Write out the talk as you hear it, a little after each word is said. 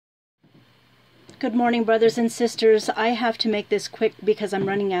Good morning, brothers and sisters. I have to make this quick because I'm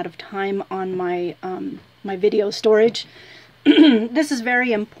running out of time on my my video storage. This is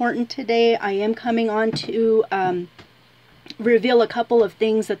very important today. I am coming on to reveal a couple of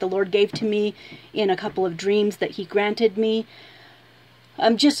things that the Lord gave to me in a couple of dreams that He granted me.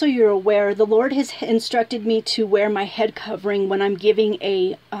 Just so you're aware, the Lord has instructed me to wear my head covering when I'm giving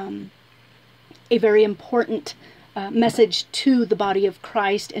a very important message to the body of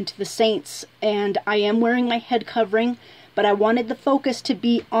Christ and to the saints, and I am wearing my head covering, but I wanted the focus to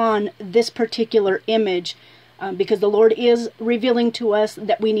be on this particular image because the Lord is revealing to us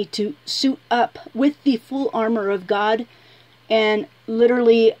that we need to suit up with the full armor of God and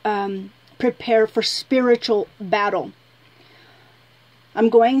literally prepare for spiritual battle. I'm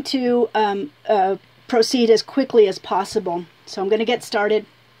going to proceed as quickly as possible, so I'm going to get started.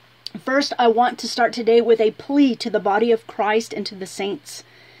 First, I want to start today with a plea to the body of Christ and to the saints.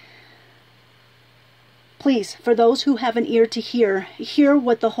 Please, for those who have an ear to hear, hear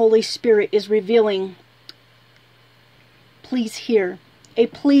what the Holy Spirit is revealing. Please hear. A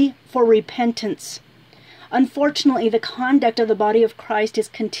plea for repentance. Unfortunately, the conduct of the body of Christ has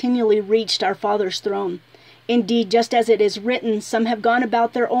continually reached our Father's throne. Indeed, just as it is written, some have gone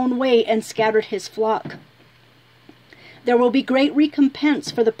about their own way and scattered His flock. There will be great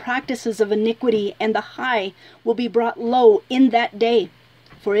recompense for the practices of iniquity, and the high will be brought low in that day.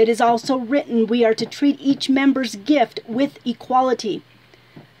 For it is also written, we are to treat each member's gift with equality.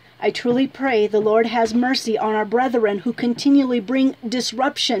 I truly pray the Lord has mercy on our brethren who continually bring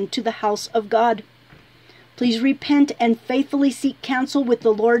disruption to the house of God. Please repent and faithfully seek counsel with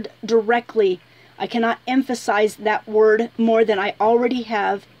the Lord directly. I cannot emphasize that word more than I already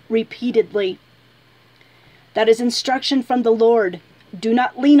have repeatedly. That is instruction from the Lord. Do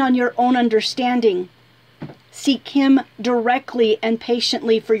not lean on your own understanding. Seek Him directly and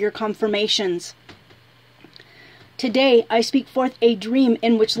patiently for your confirmations. Today, I speak forth a dream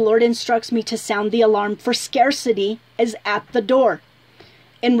in which the Lord instructs me to sound the alarm for scarcity is at the door.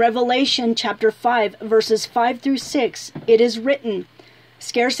 In Revelation chapter 5, verses 5 through 6, it is written,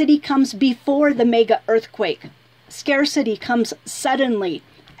 scarcity comes before the mega earthquake. Scarcity comes suddenly,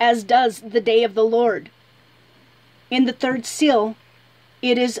 as does the day of the Lord. In the third seal,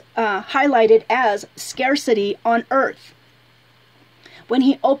 it is highlighted as scarcity on earth. When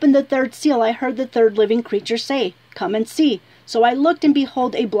He opened the third seal, I heard the third living creature say, come and see. So I looked, and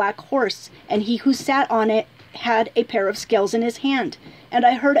behold, a black horse, and he who sat on it had a pair of scales in his hand. And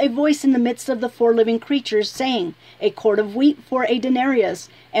I heard a voice in the midst of the four living creatures saying, a quart of wheat for a denarius,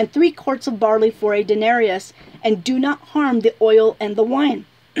 and 3 quarts of barley for a denarius, and do not harm the oil and the wine.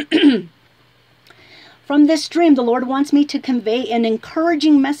 From this dream, the Lord wants me to convey an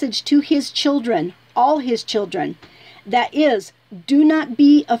encouraging message to His children, all His children. That is, do not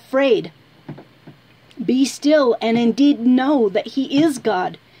be afraid. Be still and indeed know that He is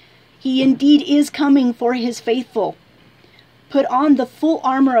God. He indeed is coming for His faithful. Put on the full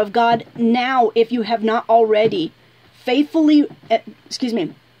armor of God now if you have not already.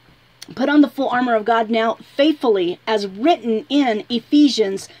 Put on the full armor of God now faithfully, as written in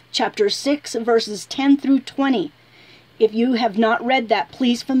Ephesians chapter 6, verses 10 through 20. If you have not read that,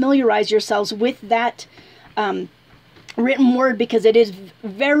 please familiarize yourselves with that written word, because it is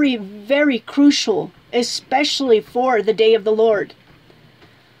very, very crucial, especially for the day of the Lord.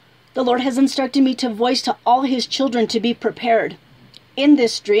 The Lord has instructed me to voice to all His children to be prepared. In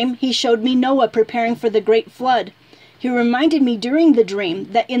this dream, He showed me Noah preparing for the great flood. He reminded me during the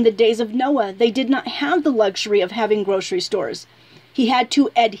dream that in the days of Noah, they did not have the luxury of having grocery stores. He had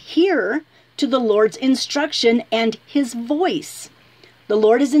to adhere to the Lord's instruction and His voice. The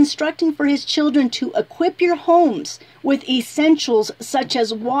Lord is instructing for His children to equip your homes with essentials such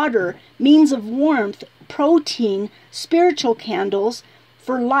as water, means of warmth, protein, spiritual candles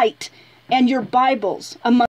for light, and your Bibles, among